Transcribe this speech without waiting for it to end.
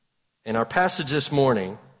And our passage this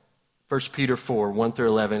morning, 1 Peter 4, 1 through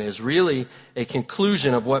 11, is really a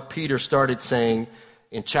conclusion of what Peter started saying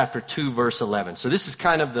in chapter 2, verse 11. So this is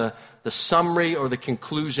kind of the summary or the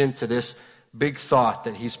conclusion to this big thought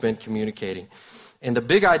that he's been communicating. And the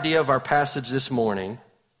big idea of our passage this morning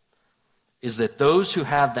is that those who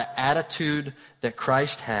have the attitude that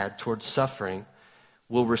Christ had towards suffering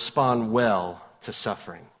will respond well to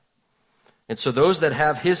suffering. And so those that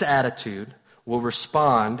have his attitude will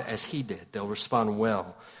respond as he did. They'll respond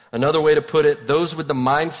well. Another way to put it, those with the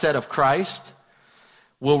mindset of Christ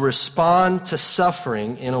will respond to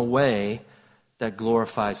suffering in a way that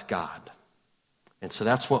glorifies God. And so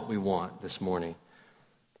that's what we want this morning.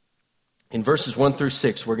 In verses 1 through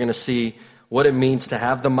 6, we're going to see what it means to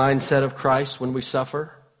have the mindset of Christ when we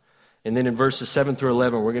suffer. And then in verses 7 through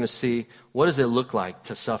 11, we're going to see what does it look like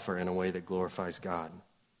to suffer in a way that glorifies God.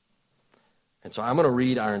 And so I'm going to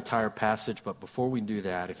read our entire passage, but before we do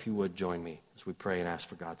that, if you would join me as we pray and ask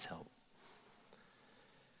for God's help.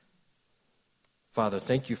 Father,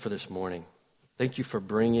 thank you for this morning. Thank you for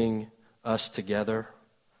bringing us together,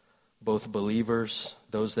 both believers,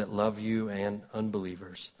 those that love you, and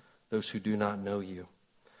unbelievers, those who do not know you.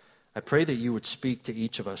 I pray that you would speak to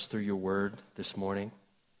each of us through your word this morning,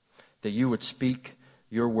 that you would speak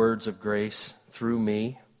your words of grace through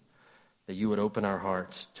me, that you would open our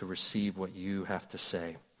hearts to receive what you have to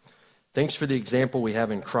say. Thanks for the example we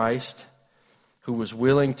have in Christ, who was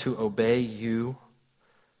willing to obey you,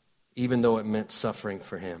 even though it meant suffering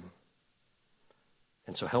for him.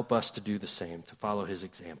 And so help us to do the same, to follow his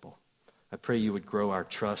example. I pray you would grow our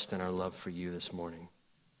trust and our love for you this morning.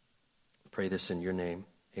 I pray this in your name.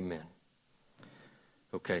 Amen.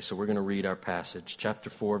 Okay, so we're going to read our passage, chapter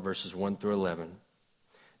 4, verses 1 through 11.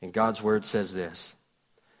 And God's word says this: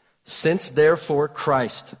 Since therefore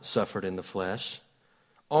Christ suffered in the flesh,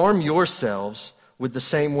 arm yourselves with the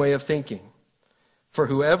same way of thinking. For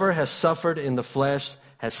whoever has suffered in the flesh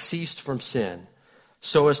has ceased from sin,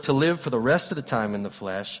 so as to live for the rest of the time in the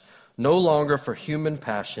flesh, no longer for human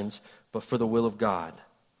passions, but for the will of God.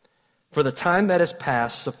 For the time that has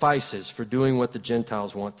passed suffices for doing what the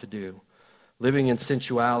Gentiles want to do, living in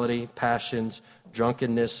sensuality, passions,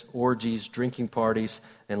 drunkenness, orgies, drinking parties,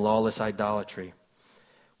 and lawless idolatry.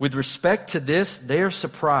 With respect to this, they are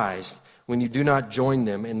surprised when you do not join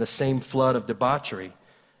them in the same flood of debauchery,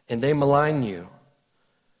 and they malign you.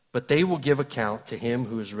 But they will give account to him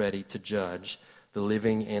who is ready to judge the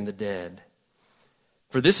living and the dead.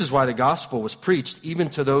 For this is why the gospel was preached even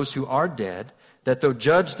to those who are dead, that though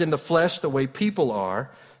judged in the flesh the way people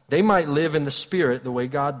are, they might live in the spirit the way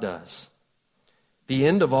God does. The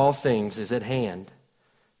end of all things is at hand.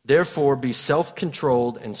 Therefore be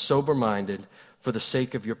self-controlled and sober-minded for the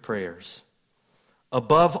sake of your prayers.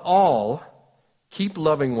 Above all, keep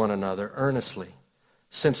loving one another earnestly,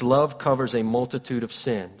 since love covers a multitude of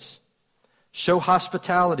sins. Show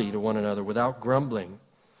hospitality to one another without grumbling.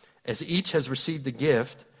 As each has received a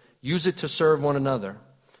gift, use it to serve one another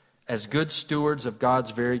as good stewards of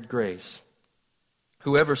God's varied grace.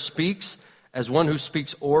 Whoever speaks, as one who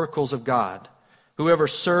speaks oracles of God. Whoever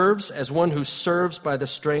serves, as one who serves by the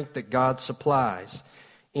strength that God supplies,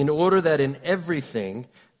 in order that in everything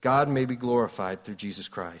God may be glorified through Jesus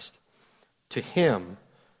Christ. To him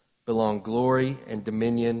belong glory and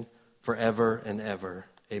dominion forever and ever.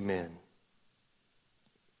 Amen.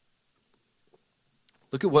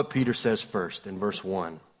 Look at what Peter says first in verse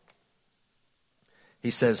 1.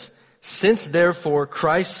 He says, Since therefore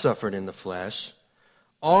Christ suffered in the flesh,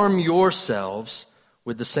 arm yourselves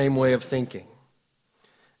with the same way of thinking.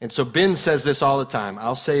 And so Ben says this all the time.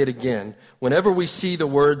 I'll say it again. Whenever we see the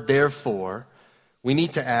word therefore, we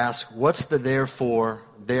need to ask, what's the therefore?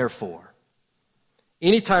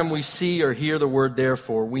 Anytime we see or hear the word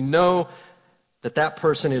therefore, we know that that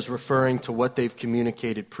person is referring to what they've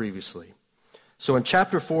communicated previously. So in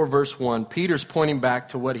chapter 4, verse 1, Peter's pointing back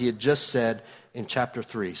to what he had just said in chapter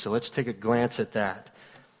 3. So let's take a glance at that.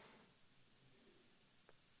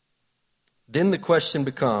 Then the question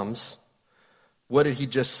becomes, what did he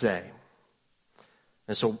just say?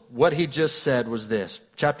 And so what he just said was this,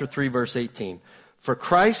 chapter 3, verse 18. For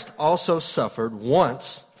Christ also suffered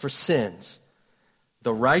once for sins,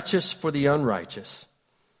 the righteous for the unrighteous,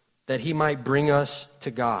 that he might bring us to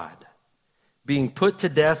God, being put to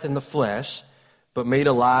death in the flesh, but made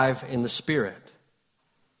alive in the Spirit.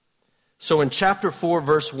 So in chapter 4,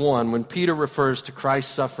 verse 1, when Peter refers to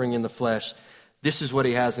Christ's suffering in the flesh, this is what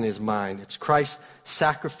he has in his mind. It's Christ's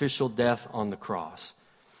sacrificial death on the cross.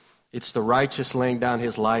 It's the righteous laying down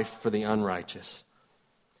his life for the unrighteous.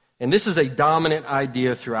 And this is a dominant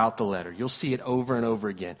idea throughout the letter. You'll see it over and over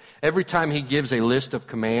again. Every time he gives a list of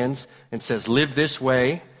commands and says, live this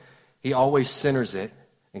way, He always centers it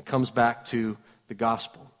and comes back to the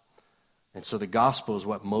gospel. And so the gospel is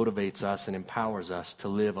what motivates us and empowers us to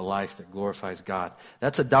live a life that glorifies God.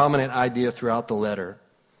 That's a dominant idea throughout the letter.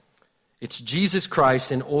 It's Jesus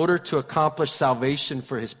Christ, in order to accomplish salvation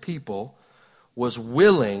for his people, was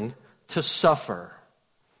willing to suffer.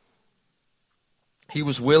 He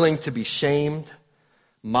was willing to be shamed,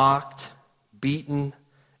 mocked, beaten,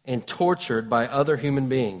 and tortured by other human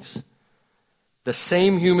beings. The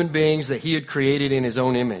same human beings that he had created in his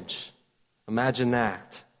own image. Imagine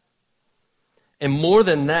that. And more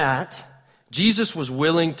than that, Jesus was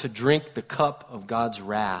willing to drink the cup of God's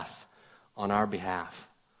wrath on our behalf.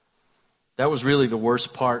 That was really the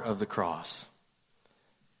worst part of the cross.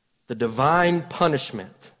 The divine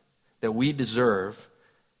punishment that we deserve,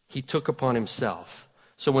 he took upon himself.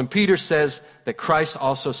 So when Peter says that Christ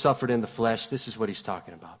also suffered in the flesh, this is what he's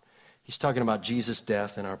talking about. He's talking about Jesus'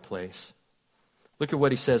 death in our place. Look at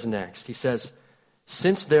what he says next. He says,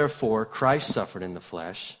 "Since therefore Christ suffered in the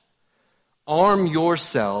flesh, arm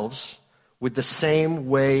yourselves with the same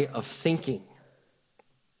way of thinking."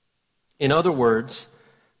 In other words,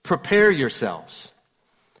 prepare yourselves.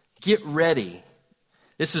 Get ready.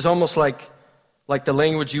 This is almost like the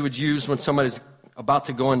language you would use when somebody's about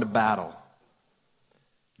to go into battle.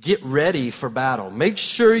 Get ready for battle. Make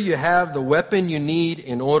sure you have the weapon you need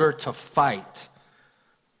in order to fight.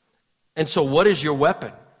 And so what is your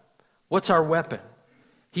weapon? What's our weapon?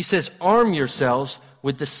 He says, arm yourselves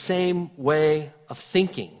with the same way of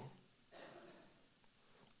thinking.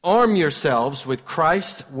 Arm yourselves with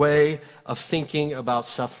Christ's way of thinking about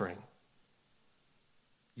suffering.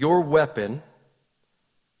 Your weapon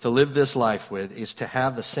to live this life with is to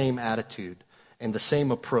have the same attitude and the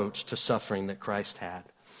same approach to suffering that Christ had.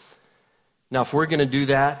 Now, if we're going to do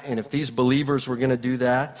that, and if these believers were going to do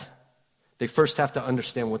that, they first have to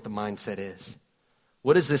understand what the mindset is.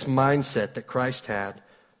 What is this mindset that Christ had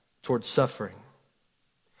towards suffering?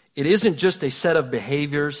 It isn't just a set of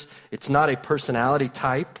behaviors. It's not a personality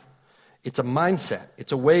type. It's a mindset.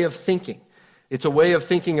 It's a way of thinking. It's a way of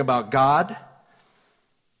thinking about God,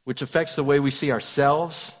 which affects the way we see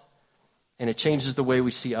ourselves, and it changes the way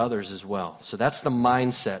we see others as well. So that's the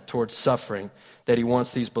mindset towards suffering that he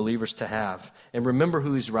wants these believers to have. And remember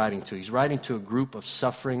who he's writing to. He's writing to a group of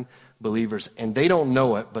suffering believers, and they don't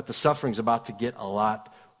know it, but the suffering's about to get a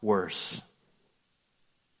lot worse.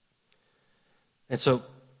 And so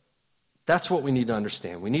that's what we need to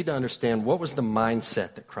understand. We need to understand what was the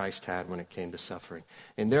mindset that Christ had when it came to suffering.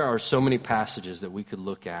 And there are so many passages that we could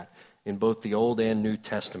look at in both the Old and New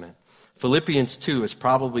Testament. Philippians 2 is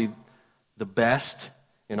probably the best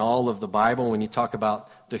in all of the Bible when you talk about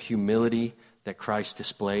the humility that Christ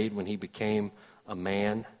displayed when he became a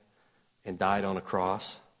man and died on a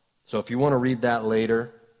cross. So if you want to read that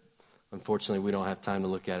later, unfortunately we don't have time to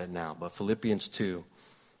look at it now, but Philippians 2.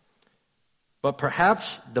 But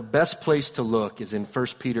perhaps the best place to look is in 1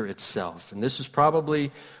 Peter itself. And this is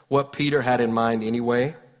probably what Peter had in mind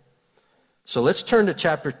anyway. So let's turn to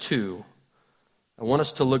chapter 2. I want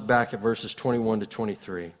us to look back at verses 21 to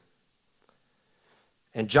 23.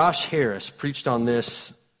 And Josh Harris preached on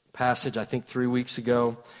this passage, I think 3 weeks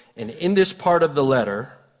ago. And in this part of the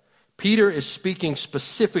letter, Peter is speaking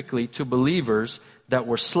specifically to believers that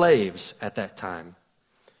were slaves at that time.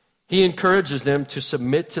 He encourages them to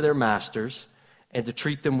submit to their masters and to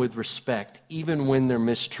treat them with respect, even when they're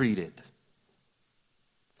mistreated.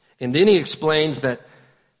 And then he explains that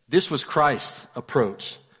this was Christ's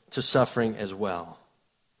approach to suffering as well.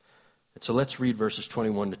 And so let's read verses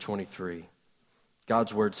 21 to 23.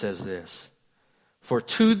 God's word says this: "For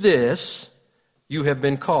to this you have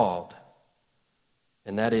been called,"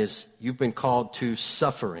 and that is, you've been called to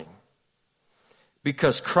suffering,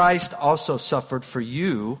 "because Christ also suffered for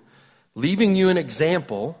you, leaving you an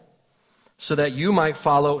example, so that you might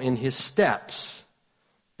follow in his steps."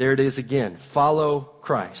 There it is again, follow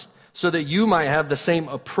Christ. "So that you might have the same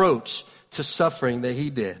approach to suffering that he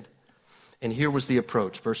did." And here was the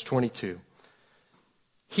approach, verse 22.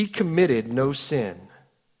 "He committed no sin,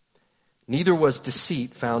 neither was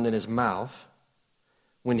deceit found in his mouth.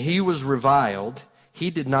 When he was reviled, he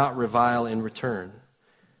did not revile in return.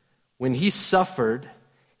 When he suffered,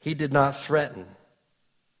 he did not threaten."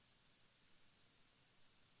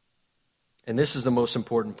 And this is the most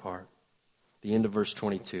important part, the end of verse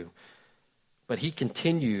 22. "But he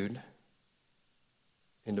continued,"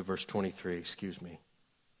 into verse 23,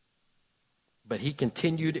 "But he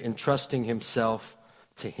continued entrusting himself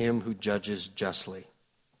to him who judges justly."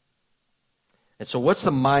 And so what's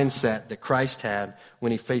the mindset that Christ had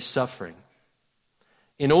when he faced suffering?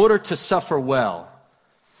 In order to suffer well,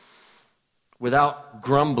 without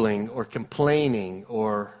grumbling or complaining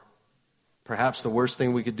or perhaps the worst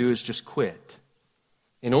thing we could do is just quit.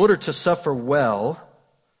 In order to suffer well,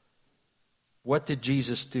 what did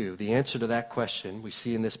Jesus do? The answer to that question we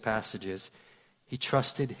see in this passage is he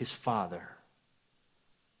trusted his Father.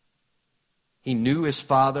 He knew his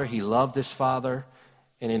Father, he loved his Father,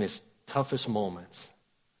 and in his toughest moments,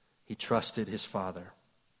 he trusted his Father.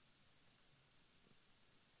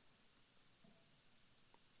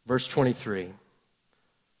 Verse 23.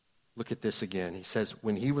 Look at this again. He says,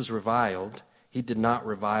 when he was reviled, he did not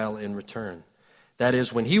revile in return. That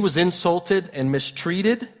is, when he was insulted and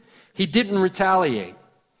mistreated, he didn't retaliate.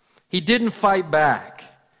 He didn't fight back.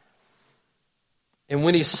 And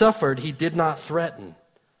when he suffered, he did not threaten.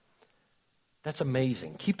 That's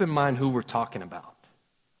amazing. Keep in mind who we're talking about.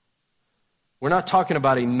 We're not talking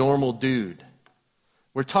about a normal dude.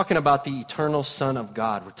 We're talking about the eternal Son of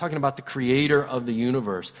God. We're talking about the creator of the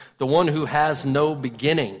universe, the one who has no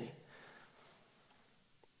beginning.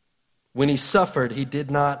 When he suffered, he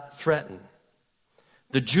did not threaten.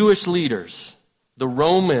 The Jewish leaders, the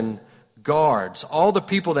Roman guards, all the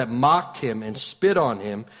people that mocked him and spit on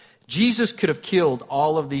him, Jesus could have killed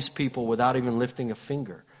all of these people without even lifting a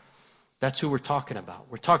finger. That's who we're talking about.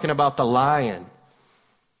 We're talking about the Lion,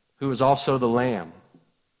 who is also the Lamb.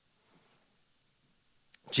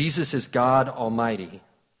 Jesus is God Almighty.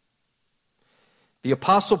 The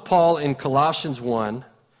Apostle Paul in Colossians 1,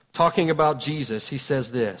 talking about Jesus, he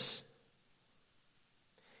says this: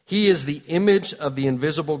 He is the image of the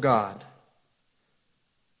invisible God,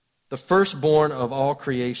 the firstborn of all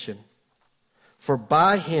creation. For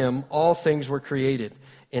by him all things were created,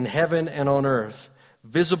 in heaven and on earth,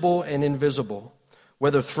 visible and invisible,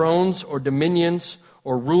 whether thrones or dominions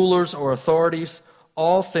or rulers or authorities,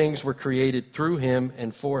 all things were created through him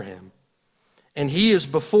and for him. And he is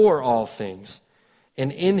before all things,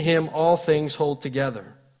 and in him all things hold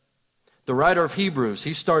together. The writer of Hebrews,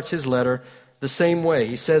 he starts his letter the same way.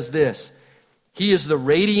 He says this: He is the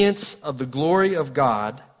radiance of the glory of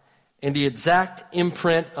God and the exact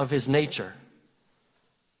imprint of his nature.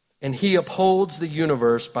 And he upholds the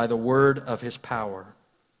universe by the word of his power.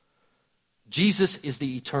 Jesus is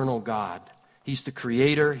the eternal God. He's the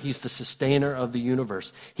creator. He's the sustainer of the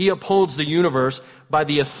universe. He upholds the universe by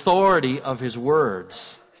the authority of his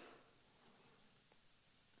words.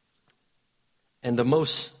 And the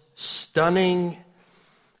most stunning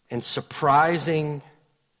and surprising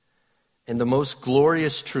and the most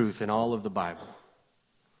glorious truth in all of the Bible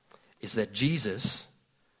is that Jesus,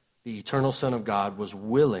 the eternal Son of God, was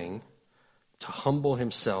willing to humble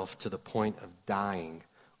himself to the point of dying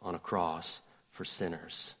on a cross for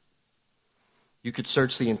sinners. You could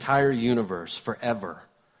search the entire universe forever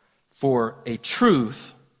for a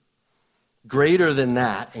truth greater than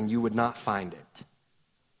that, and you would not find it.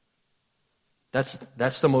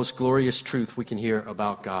 That's the most glorious truth we can hear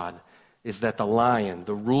about God, is that the Lion,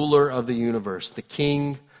 the ruler of the universe, the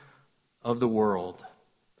King of the world,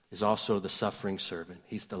 is also the suffering servant.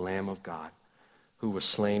 He's the Lamb of God who was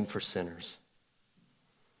slain for sinners.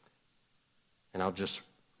 And I'll just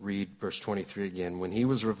read verse 23 again. When he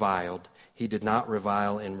was reviled, he did not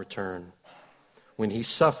revile in return. When he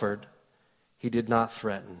suffered, he did not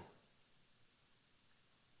threaten.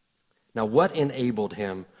 Now, what enabled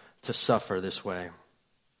him to suffer this way?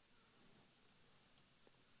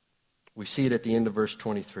 We see it at the end of verse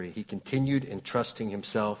 23. He continued entrusting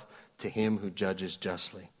himself to him who judges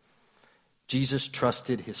justly. Jesus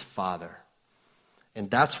trusted his Father. And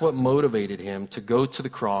that's what motivated him to go to the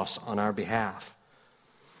cross on our behalf.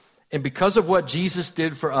 And because of what Jesus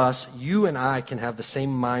did for us, you and I can have the same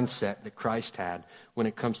mindset that Christ had when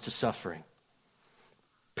it comes to suffering.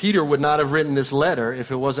 Peter would not have written this letter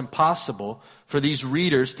if it wasn't possible for these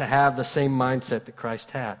readers to have the same mindset that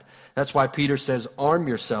Christ had. That's why Peter says, arm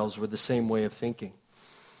yourselves with the same way of thinking.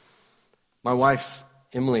 My wife,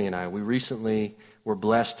 Emily, and I, we recently were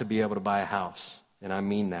blessed to be able to buy a house. And I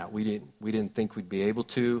mean that. We didn't think we'd be able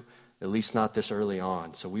to, at least not this early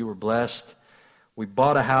on. So we were blessed. We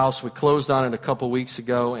bought a house. We closed on it a couple weeks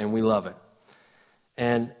ago, and we love it.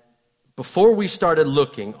 And before we started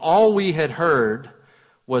looking, all we had heard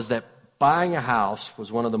was that buying a house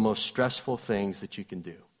was one of the most stressful things that you can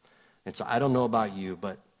do. And so I don't know about you,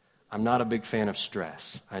 but I'm not a big fan of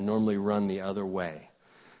stress. I normally run the other way.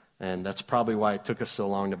 And that's probably why it took us so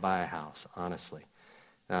long to buy a house, honestly.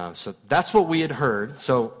 So that's what we had heard.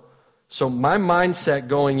 So my mindset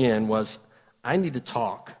going in was, I need to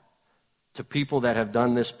talk to people that have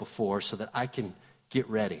done this before so that I can get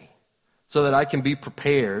ready, so that I can be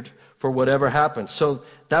prepared for whatever happens. So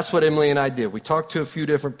that's what Emily and I did. We talked to a few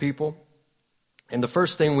different people, and the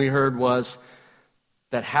first thing we heard was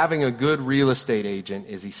that having a good real estate agent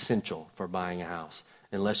is essential for buying a house.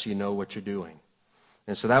 unless you know what you're doing.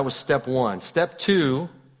 And so that was step one. Step two,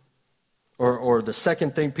 or the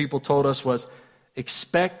second thing people told us was,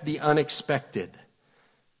 expect the unexpected.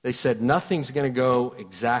 They said nothing's going to go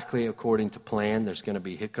exactly according to plan. There's going to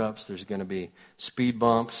be hiccups. There's going to be speed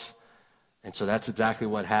bumps. And so that's exactly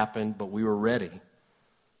what happened, but we were ready.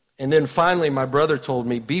 And then finally, my brother told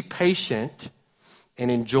me, be patient and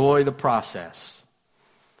enjoy the process.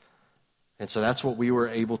 And so that's what we were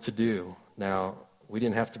able to do. Now, we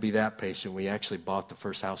didn't have to be that patient. We actually bought the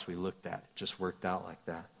first house we looked at. It just worked out like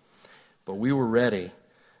that. But we were ready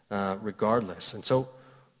regardless. And so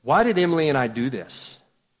why did Emily and I do this?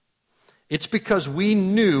 It's because we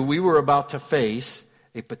knew we were about to face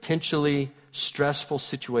a potentially stressful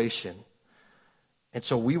situation. And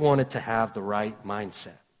so we wanted to have the right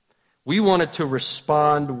mindset. We wanted to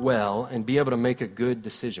respond well and be able to make a good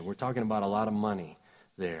decision. We're talking about a lot of money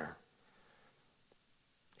there.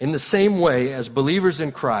 In the same way, as believers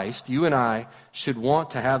in Christ, you and I should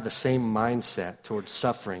want to have the same mindset towards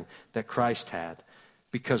suffering that Christ had,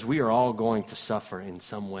 because we are all going to suffer in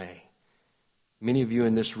some way. Many of you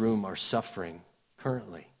in this room are suffering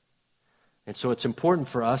currently. And so it's important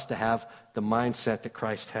for us to have the mindset that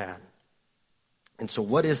Christ had. And so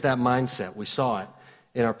what is that mindset? We saw it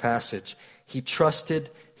in our passage. He trusted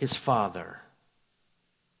his Father.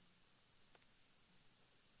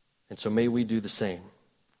 And so may we do the same.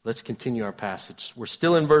 Let's continue our passage. We're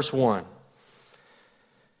still in verse 1.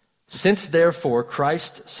 Since therefore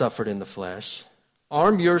Christ suffered in the flesh,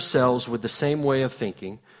 arm yourselves with the same way of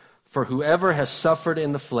thinking, for whoever has suffered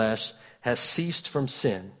in the flesh has ceased from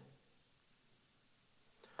sin.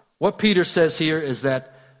 What Peter says here is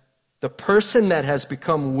that the person that has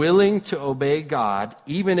become willing to obey God,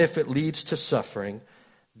 even if it leads to suffering,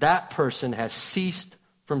 that person has ceased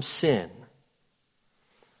from sin.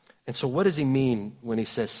 And so what does he mean when he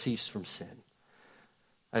says cease from sin?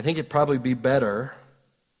 I think it'd probably be better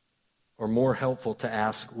or more helpful to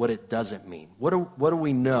ask what it doesn't mean. What do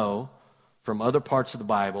we know from other parts of the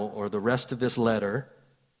Bible or the rest of this letter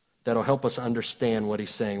that'll help us understand what he's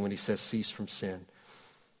saying when he says cease from sin?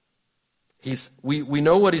 We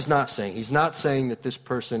know what he's not saying. He's not saying that this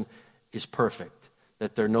person is perfect,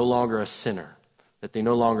 that they're no longer a sinner, that they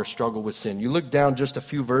no longer struggle with sin. You look down just a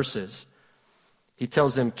few verses. He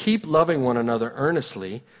tells them, keep loving one another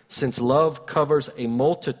earnestly, since love covers a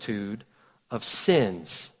multitude of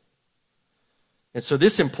sins. And so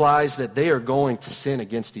this implies that they are going to sin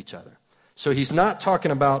against each other. So he's not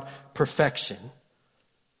talking about perfection.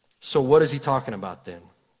 So what is he talking about then?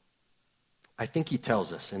 I think he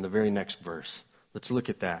tells us in the very next verse. Let's look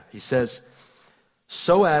at that. He says,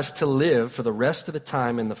 so as to live for the rest of the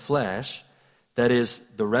time in the flesh, that is,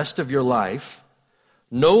 the rest of your life,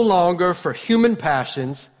 no longer for human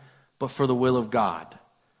passions, but for the will of God.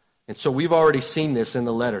 And so we've already seen this in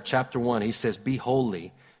the letter. Chapter 1, he says, be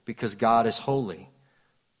holy, because God is holy.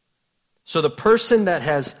 So the person that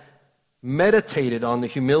has meditated on the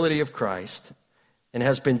humility of Christ and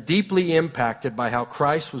has been deeply impacted by how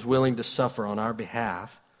Christ was willing to suffer on our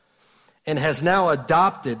behalf, and has now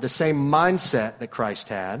adopted the same mindset that Christ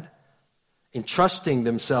had, entrusting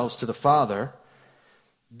themselves to the Father,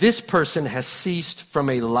 this person has ceased from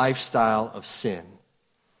a lifestyle of sin.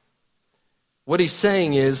 What he's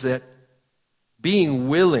saying is that being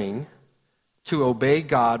willing to obey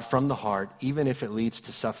God from the heart, even if it leads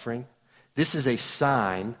to suffering, this is a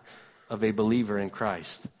sign of a believer in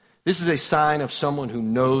Christ. This is a sign of someone who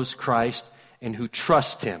knows Christ and who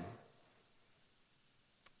trusts him.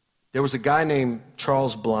 There was a guy named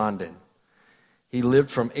Charles Blondin. He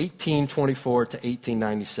lived from 1824 to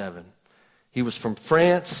 1897. He was from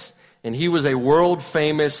France, and he was a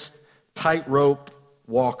world-famous tightrope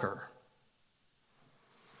walker.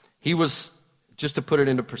 He was, just to put it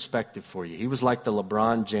into perspective for you, he was like the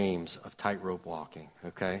LeBron James of tightrope walking,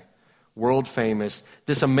 okay? World famous.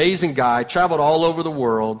 This amazing guy, traveled all over the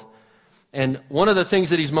world. And one of the things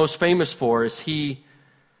that he's most famous for is he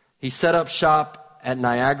set up shop at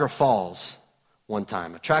Niagara Falls one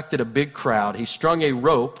time, attracted a big crowd. He strung a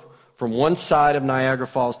rope from one side of Niagara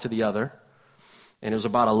Falls to the other, and it was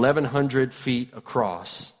about 1,100 feet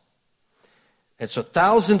across. And so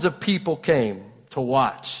thousands of people came to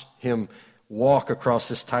watch him walk across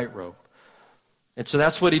this tightrope. And so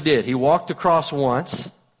that's what he did. He walked across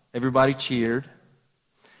once. Everybody cheered.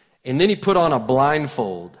 And then he put on a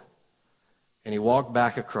blindfold, and he walked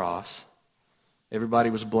back across.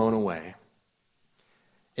 Everybody was blown away.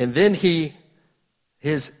 And then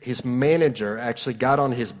his manager actually got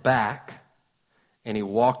on his back, and he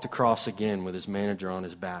walked across again with his manager on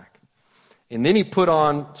his back. And then he put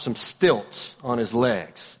on some stilts on his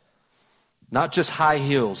legs. Not just high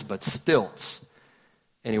heels, but stilts.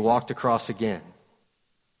 and he walked across again.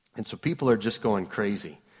 And so people are just going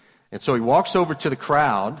crazy. And so he walks over to the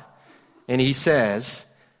crowd, and he says,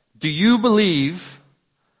 "Do you believe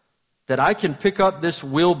that I can pick up this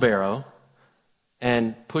wheelbarrow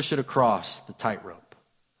and push it across the tightrope?"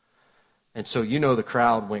 And so the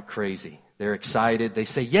crowd went crazy. They're excited. They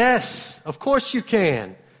say, "Yes, of course you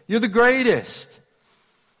can. You're the greatest."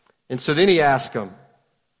 And so then he asked them,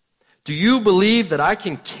 "Do you believe that I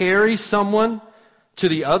can carry someone to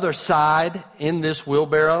the other side in this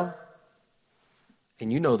wheelbarrow?"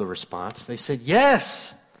 And you know the response. They said,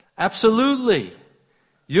 "Yes, absolutely.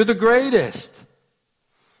 You're the greatest."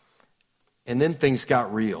 And then things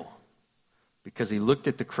got real, because he looked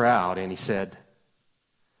at the crowd and he said,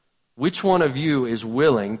 "Which one of you is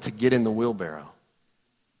willing to get in the wheelbarrow?"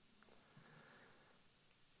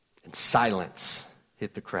 And silence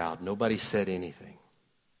hit the crowd. Nobody said anything.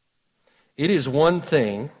 It is one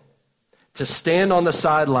thing to stand on the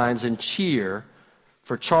sidelines and cheer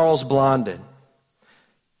for Charles Blondin,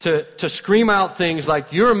 to scream out things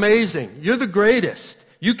like, "You're amazing, you're the greatest,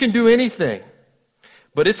 you can do anything."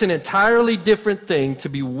 But it's an entirely different thing to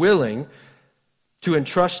be willing to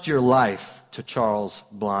entrust your life to Charles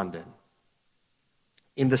Blondin.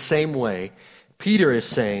 In the same way, Peter is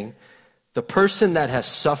saying, the person that has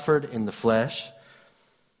suffered in the flesh,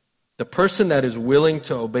 the person that is willing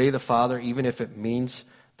to obey the Father, even if it means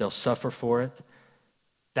they'll suffer for it,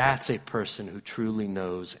 that's a person who truly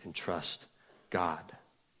knows and trusts God.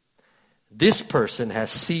 This person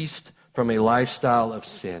has ceased from a lifestyle of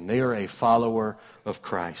sin. They are a follower of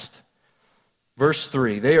Christ. Verse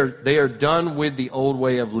 3, they are done with the old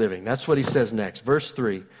way of living. That's what he says next. Verse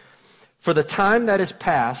 3, "For the time that is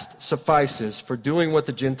past suffices for doing what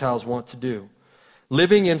the Gentiles want to do,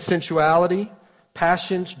 living in sensuality,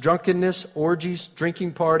 passions, drunkenness, orgies,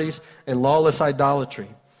 drinking parties, and lawless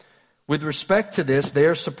idolatry. With respect to this, they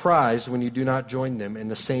are surprised when you do not join them in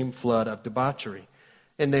the same flood of debauchery,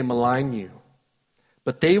 and they malign you.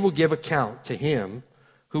 But they will give account to him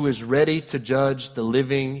who is ready to judge the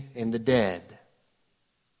living and the dead."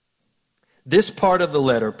 This part of the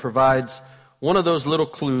letter provides one of those little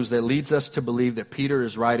clues that leads us to believe that Peter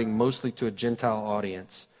is writing mostly to a Gentile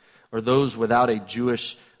audience, or those without a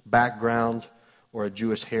Jewish background or a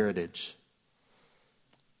Jewish heritage.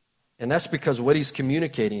 And that's because what he's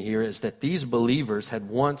communicating here is that these believers had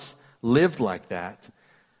once lived like that,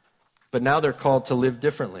 but now they're called to live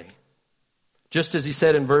differently. Just as he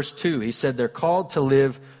said in verse 2, he said they're called to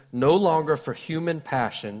live no longer for human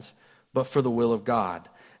passions, but for the will of God.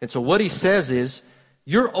 And so what he says is,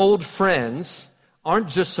 your old friends aren't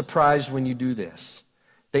just surprised when you do this.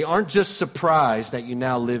 They aren't just surprised that you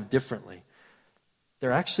now live differently.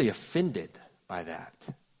 They're actually offended by that.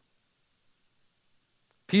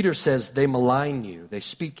 Peter says they malign you, they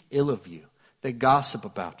speak ill of you, they gossip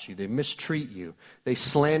about you, they mistreat you, they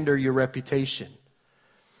slander your reputation.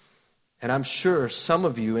 And I'm sure some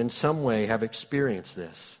of you in some way have experienced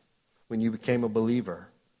this when you became a believer.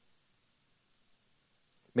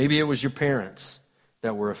 Maybe it was your parents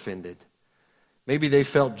that were offended. Maybe they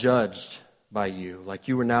felt judged by you, like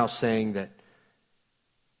you were now saying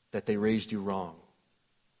that they raised you wrong.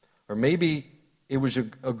 Or maybe it was a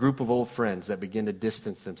group of old friends that began to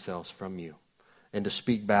distance themselves from you and to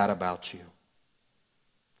speak bad about you.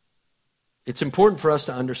 It's important for us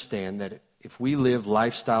to understand that if we live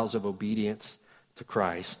lifestyles of obedience to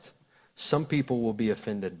Christ, some people will be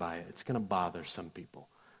offended by it. It's going to bother some people.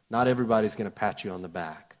 Not everybody's going to pat you on the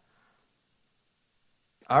back.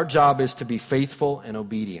 Our job is to be faithful and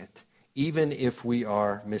obedient, even if we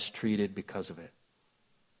are mistreated because of it.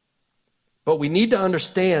 But we need to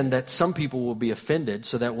understand that some people will be offended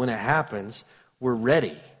so that when it happens, we're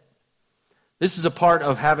ready. This is a part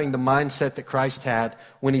of having the mindset that Christ had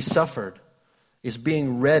when he suffered, is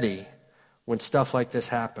being ready when stuff like this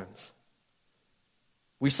happens.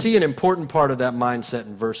 We see an important part of that mindset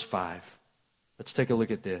in verse 5. Let's take a look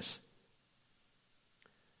at this.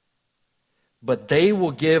 But they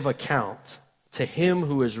will give account to him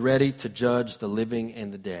who is ready to judge the living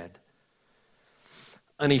and the dead.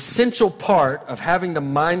 An essential part of having the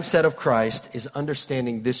mindset of Christ is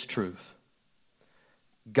understanding this truth.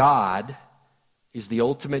 God is the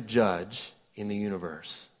ultimate judge in the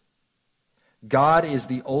universe. God is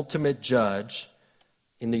the ultimate judge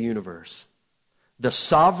in the universe. The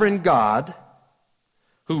sovereign God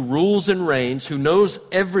who rules and reigns, who knows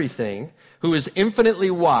everything, who is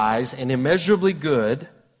infinitely wise and immeasurably good,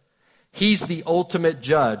 he's the ultimate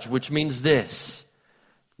judge, which means this: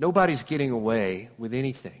 nobody's getting away with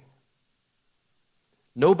anything.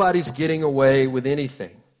 Nobody's getting away with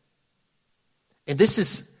anything. And this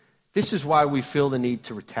is why we feel the need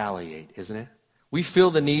to retaliate, isn't it? We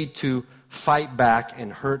feel the need to fight back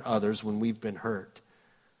and hurt others when we've been hurt.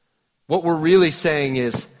 What we're really saying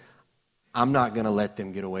is, I'm not going to let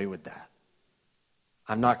them get away with that.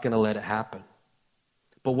 I'm not going to let it happen.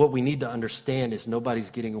 But what we need to understand is nobody's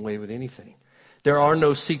getting away with anything. There are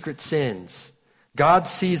no secret sins. God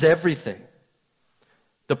sees everything.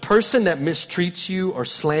 The person that mistreats you or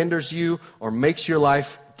slanders you or makes your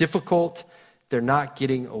life difficult, they're not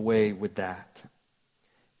getting away with that.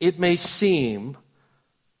 It may seem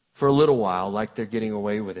for a little while like they're getting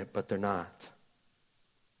away with it, but they're not.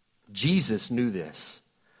 Jesus knew this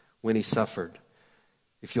when he suffered.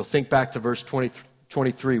 If you'll think back to verse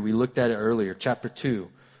 23, we looked at it earlier, chapter 2.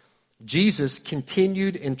 Jesus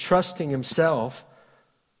continued entrusting himself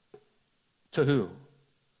to who?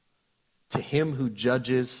 To him who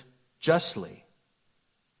judges justly.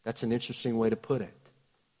 That's an interesting way to put it.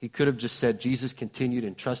 He could have just said Jesus continued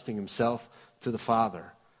entrusting himself to the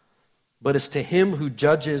Father. But it's to him who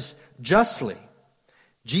judges justly.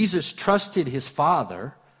 Jesus trusted his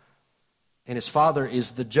Father, and his Father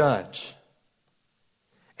is the judge.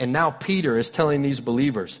 And now Peter is telling these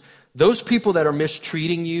believers, those people that are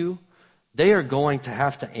mistreating you, they are going to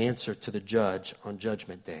have to answer to the judge on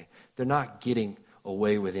Judgment Day. They're not getting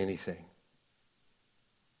away with anything.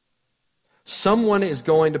 Someone is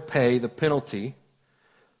going to pay the penalty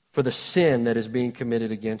for the sin that is being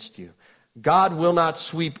committed against you. God will not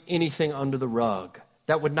sweep anything under the rug.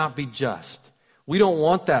 That would not be just. We don't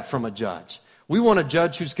want that from a judge. We want a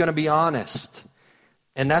judge who's going to be honest.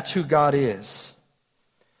 And that's who God is.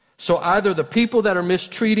 So either the people that are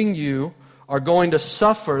mistreating you are going to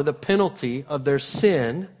suffer the penalty of their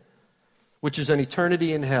sin, which is an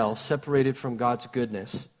eternity in hell, separated from God's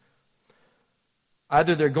goodness.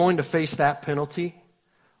 Either they're going to face that penalty,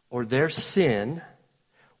 or their sin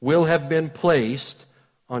will have been placed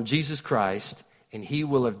on Jesus Christ, and he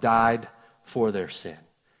will have died for their sin.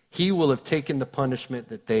 He will have taken the punishment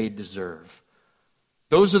that they deserve.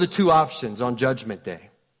 Those are the two options on Judgment Day.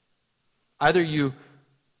 Either you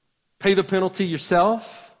pay the penalty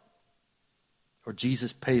yourself, or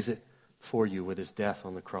Jesus pays it for you with his death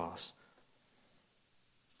on the cross.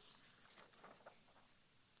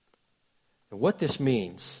 And what this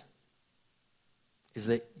means is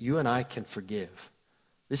that you and I can forgive.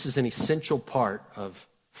 This is an essential part of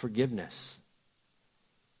forgiveness.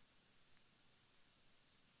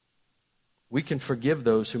 We can forgive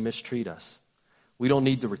those who mistreat us. We don't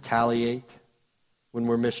need to retaliate when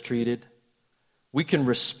we're mistreated. We can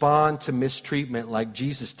respond to mistreatment like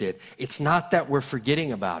Jesus did. It's not that we're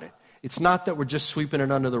forgetting about it. It's not that we're just sweeping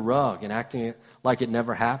it under the rug and acting like it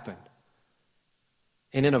never happened.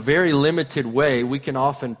 And in a very limited way, we can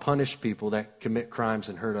often punish people that commit crimes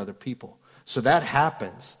and hurt other people. So that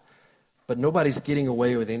happens. But nobody's getting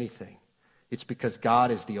away with anything. It's because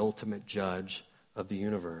God is the ultimate judge of the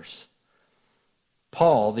universe.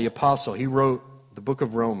 Paul, the apostle, he wrote the book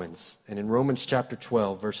of Romans. And in Romans chapter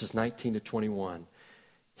 12, verses 19 to 21,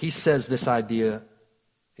 he says this idea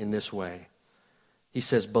in this way. He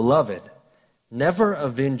says, "Beloved, never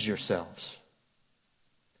avenge yourselves,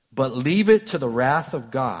 but leave it to the wrath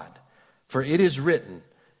of God. For it is written,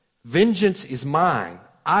 'Vengeance is mine,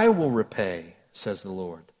 I will repay,' says the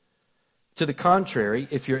Lord. To the contrary,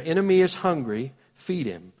 if your enemy is hungry, feed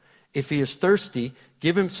him. If he is thirsty,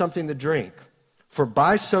 give him something to drink. For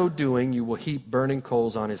by so doing, you will heap burning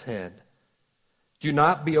coals on his head. Do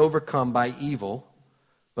not be overcome by evil,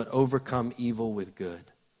 but overcome evil with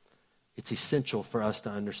good." It's essential for us to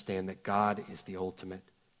understand that God is the ultimate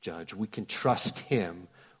judge. We can trust him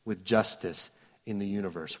with justice in the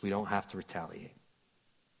universe. We don't have to retaliate.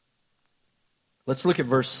 Let's look at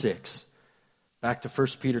verse 6. Back to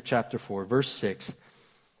 1 Peter chapter 4, verse 6.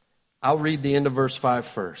 I'll read the end of verse 5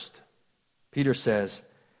 first. Peter says,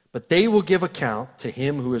 "But they will give account to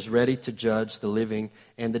him who is ready to judge the living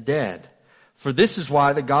and the dead. For this is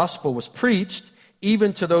why the gospel was preached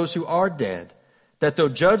even to those who are dead, that though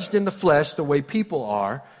judged in the flesh the way people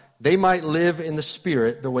are, they might live in the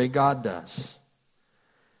spirit the way God does."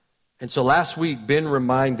 And so last week, Ben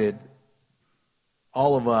reminded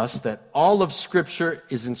all of us that all of Scripture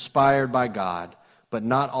is inspired by God, but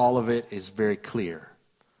not all of it is very clear.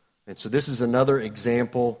 And so this is another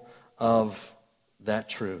example of that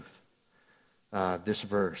truth, this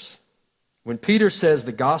verse. When Peter says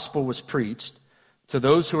the gospel was preached to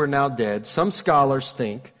those who are now dead, some scholars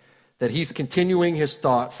think that he's continuing his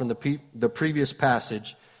thought from the previous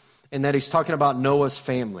passage, and that he's talking about Noah's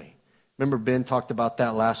family. Remember, Ben talked about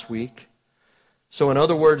that last week? So in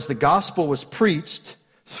other words, the gospel was preached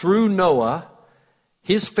through Noah.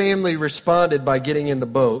 His family responded by getting in the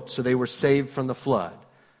boat, so they were saved from the flood.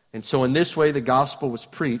 And so in this way, the gospel was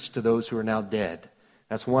preached to those who are now dead.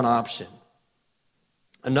 That's one option.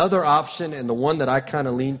 Another option, and the one that I kind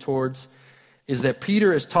of lean towards, is that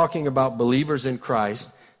Peter is talking about believers in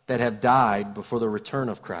Christ that have died before the return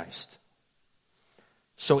of Christ.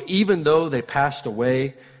 So even though they passed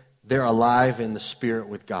away, they're alive in the Spirit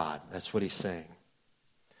with God. That's what he's saying.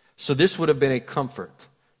 So this would have been a comfort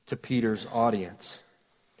to Peter's audience.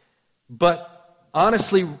 But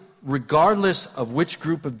honestly, regardless of which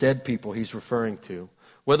group of dead people he's referring to,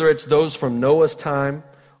 whether it's those from Noah's time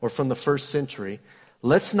or from the first century,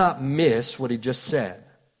 let's not miss what he just said.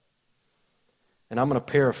 And I'm going to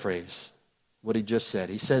paraphrase what he just said.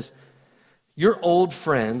 He says, your old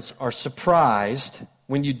friends are surprised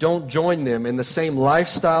when you don't join them in the same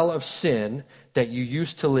lifestyle of sin that you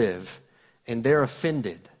used to live, and they're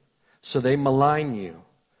offended, so they malign you.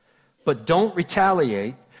 But don't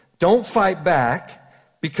retaliate, don't fight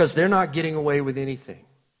back, because they're not getting away with anything.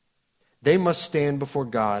 They must stand before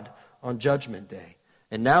God on Judgment Day.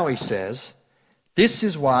 And now he says, this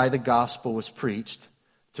is why the gospel was preached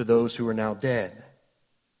to those who are now dead.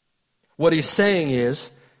 What he's saying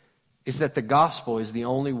is that the gospel is the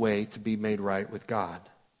only way to be made right with God.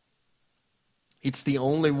 It's the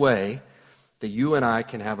only way that you and I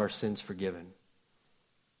can have our sins forgiven.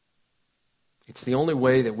 It's the only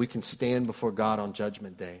way that we can stand before God on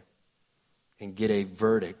Judgment Day and get a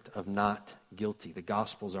verdict of not guilty. The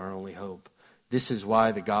gospel's our only hope. This is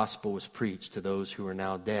why the gospel was preached to those who are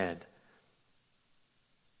now dead.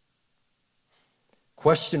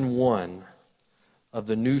 Question 1 of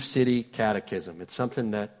the New City Catechism. It's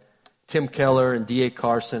something that Tim Keller and D.A.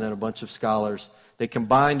 Carson and a bunch of scholars, they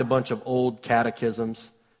combined a bunch of old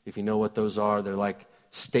catechisms. If you know what those are, they're like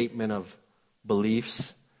statement of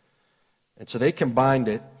beliefs. And so they combined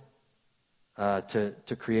it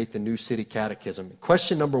to create the New City Catechism.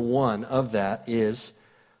 Question number 1 of that is,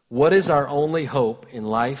 what is our only hope in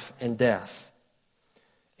life and death?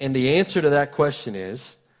 And the answer to that question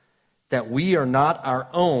is that we are not our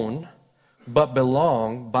own, but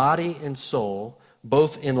belong, body and soul,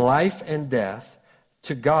 both in life and death,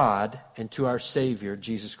 to God and to our Savior,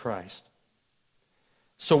 Jesus Christ.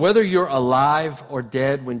 So whether you're alive or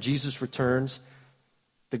dead when Jesus returns,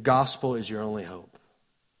 the gospel is your only hope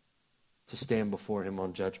to stand before him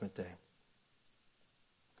on Judgment Day.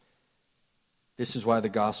 This is why the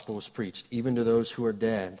gospel was preached, even to those who are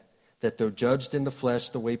dead, that though judged in the flesh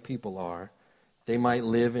the way people are, they might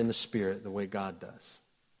live in the Spirit the way God does.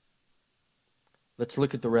 Let's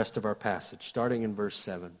look at the rest of our passage, starting in verse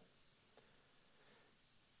 7.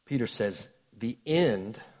 Peter says, the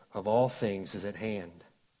end of all things is at hand.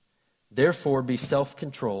 Therefore be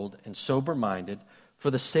self-controlled and sober-minded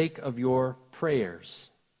for the sake of your prayers.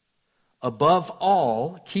 Above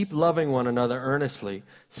all, keep loving one another earnestly,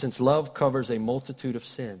 since love covers a multitude of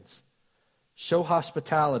sins. Show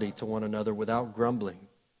hospitality to one another without grumbling.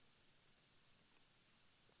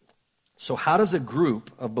 So how does a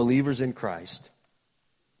group of believers in Christ,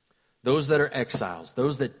 those that are exiles,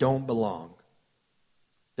 those that don't belong,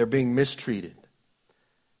 they're being mistreated,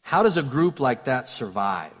 how does a group like that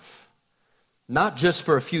survive? Not just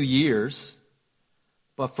for a few years,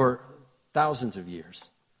 but for thousands of years.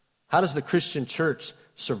 How does the Christian church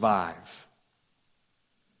survive?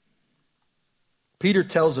 Peter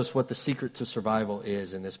tells us what the secret to survival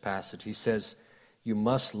is in this passage. He says, you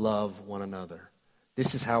must love one another.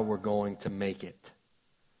 This is how we're going to make it.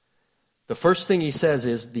 The first thing he says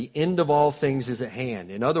is, the end of all things is at hand.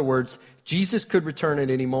 In other words, Jesus could return at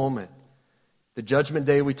any moment. The Judgment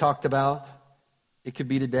Day we talked about, it could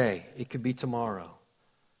be today. It could be tomorrow.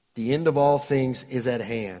 The end of all things is at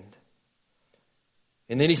hand.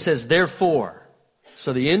 And then he says, therefore.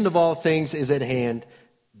 So the end of all things is at hand.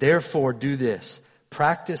 Therefore, do this.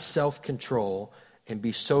 Practice self-control and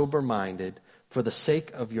be sober-minded for the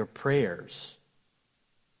sake of your prayers.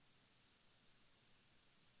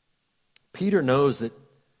 Peter knows that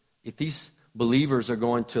if these believers are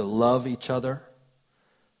going to love each other,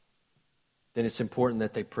 then it's important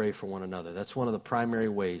that they pray for one another. That's one of the primary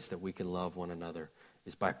ways that we can love one another,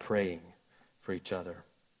 is by praying for each other.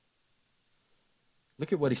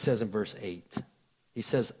 Look at what he says in verse 8. He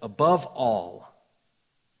says, above all.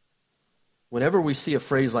 Whenever we see a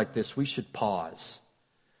phrase like this, we should pause.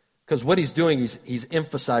 Because what he's doing, he's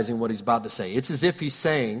emphasizing what he's about to say. It's as if he's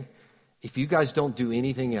saying, if you guys don't do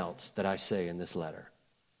anything else that I say in this letter,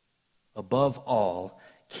 above all,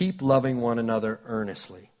 keep loving one another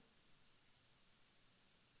earnestly.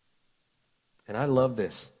 And I love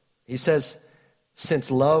this. He says, since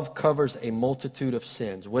love covers a multitude of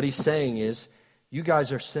sins. What he's saying is, you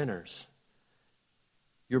guys are sinners.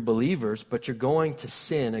 You're believers, but you're going to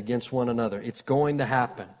sin against one another. It's going to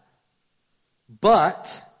happen.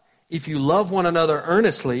 But if you love one another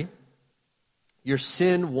earnestly, your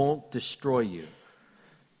sin won't destroy you.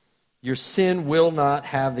 Your sin will not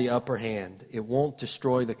have the upper hand. It won't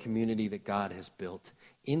destroy the community that God has built.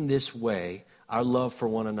 In this way, our love for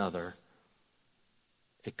one another,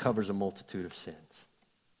 it covers a multitude of sins.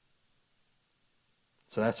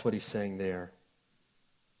 So that's what he's saying there.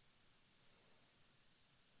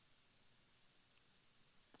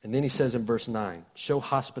 And then he says in verse 9, show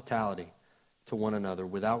hospitality to one another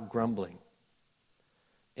without grumbling.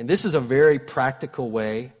 And this is a very practical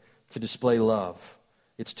way to display love.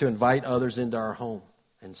 It's to invite others into our home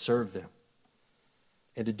and serve them,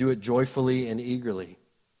 and to do it joyfully and eagerly.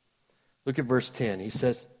 Look at verse 10. He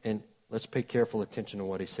says, and let's pay careful attention to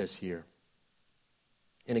what he says here.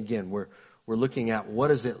 And again, we're looking at what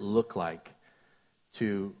does it look like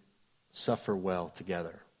to suffer well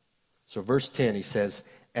together. So verse 10, he says,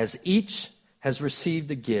 as each has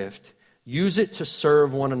received a gift, use it to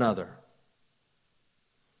serve one another.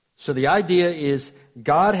 So the idea is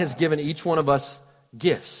God has given each one of us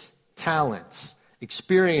gifts, talents,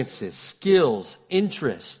 experiences, skills,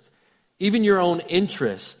 interest, even your own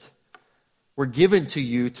interest were given to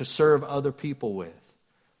you to serve other people with.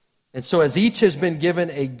 And so as each has been given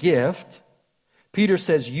a gift, Peter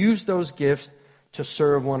says use those gifts to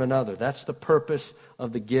serve one another. That's the purpose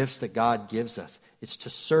of the gifts that God gives us. It's to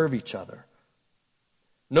serve each other.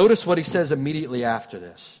 Notice what he says immediately after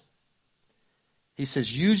this. He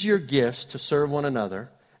says, use your gifts to serve one another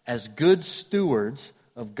as good stewards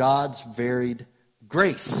of God's varied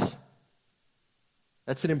grace.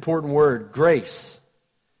 That's an important word, grace.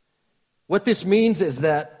 What this means is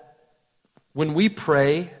that when we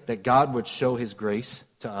pray that God would show his grace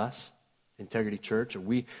to us, Integrity Church, or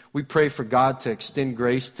we pray for God to extend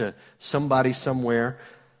grace to somebody somewhere,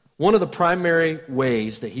 one of the primary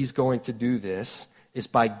ways that he's going to do this is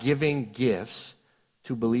by giving gifts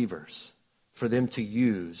to believers for them to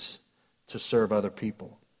use to serve other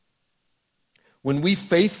people. When we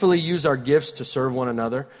faithfully use our gifts to serve one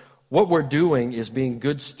another, what we're doing is being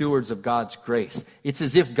good stewards of God's grace. It's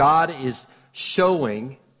as if God is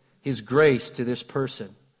showing his grace to this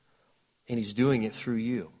person, and he's doing it through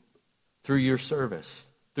you, through your service,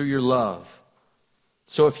 through your love.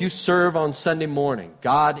 So if you serve on Sunday morning,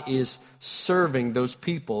 God is serving those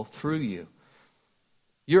people through you.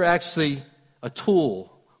 You're actually a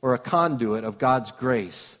tool or a conduit of God's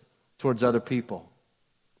grace towards other people.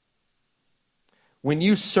 When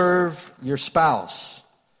you serve your spouse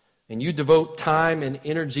and you devote time and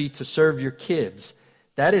energy to serve your kids,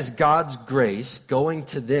 that is God's grace going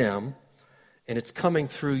to them, and it's coming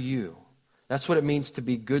through you. That's what it means to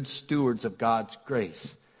be good stewards of God's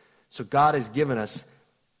grace. So God has given us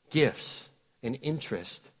gifts and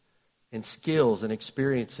interest and skills and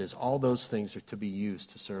experiences. All those things are to be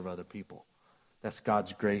used to serve other people. That's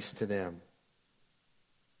God's grace to them.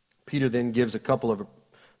 Peter then gives a couple of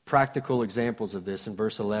practical examples of this in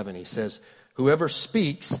verse 11. He says, whoever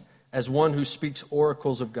speaks as one who speaks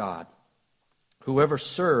oracles of God. Whoever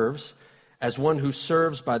serves as one who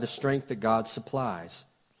serves by the strength that God supplies,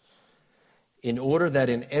 in order that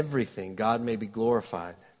in everything God may be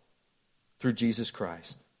glorified through Jesus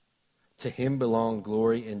Christ. To him belong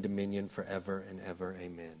glory and dominion forever and ever.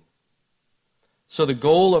 Amen. So the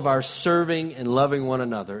goal of our serving and loving one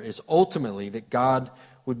another is ultimately that God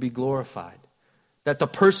would be glorified. That the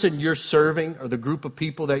person you're serving or the group of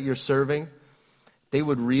people that you're serving, they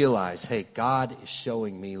would realize, hey, God is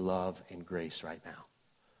showing me love and grace right now.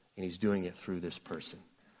 And he's doing it through this person.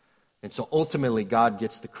 And so ultimately God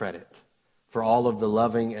gets the credit for all of the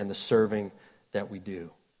loving and the serving that we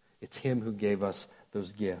do. It's him who gave us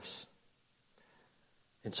those gifts.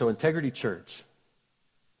 And so Integrity Church,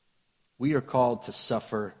 we are called to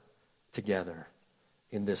suffer together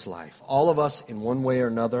in this life. All of us, in one way or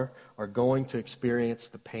another, are going to experience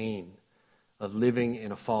the pain of living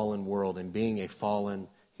in a fallen world and being a fallen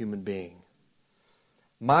human being.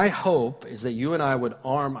 My hope is that you and I would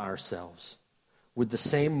arm ourselves with the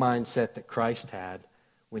same mindset that Christ had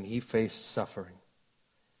when he faced suffering.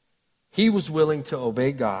 He was willing to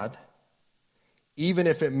obey God, even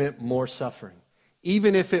if it meant more suffering,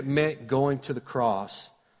 even if it meant going to the cross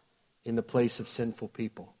in the place of sinful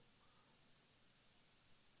people.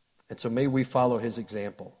 And so may we follow his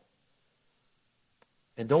example.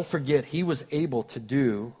 And don't forget, he was able to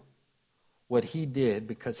do what he did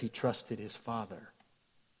because he trusted his Father.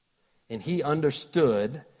 And he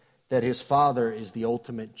understood that his Father is the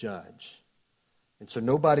ultimate judge. And so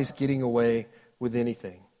nobody's getting away with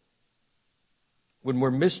anything. When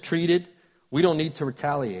we're mistreated, we don't need to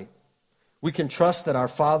retaliate. We can trust that our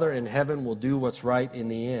Father in heaven will do what's right in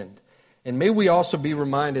the end. And may we also be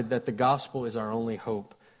reminded that the gospel is our only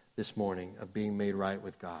hope this morning of being made right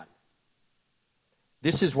with God.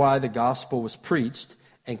 This is why the gospel was preached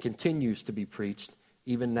and continues to be preached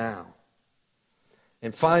even now.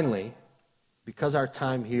 And finally, because our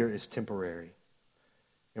time here is temporary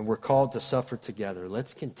and we're called to suffer together,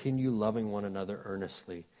 let's continue loving one another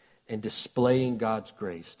earnestly and displaying God's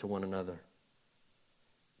grace to one another.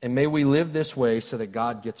 And may we live this way so that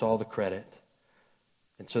God gets all the credit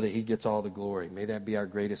and so that he gets all the glory. May that be our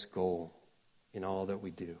greatest goal in all that we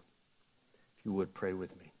do. If you would, pray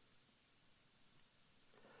with me.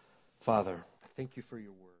 Father, thank you for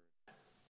your word.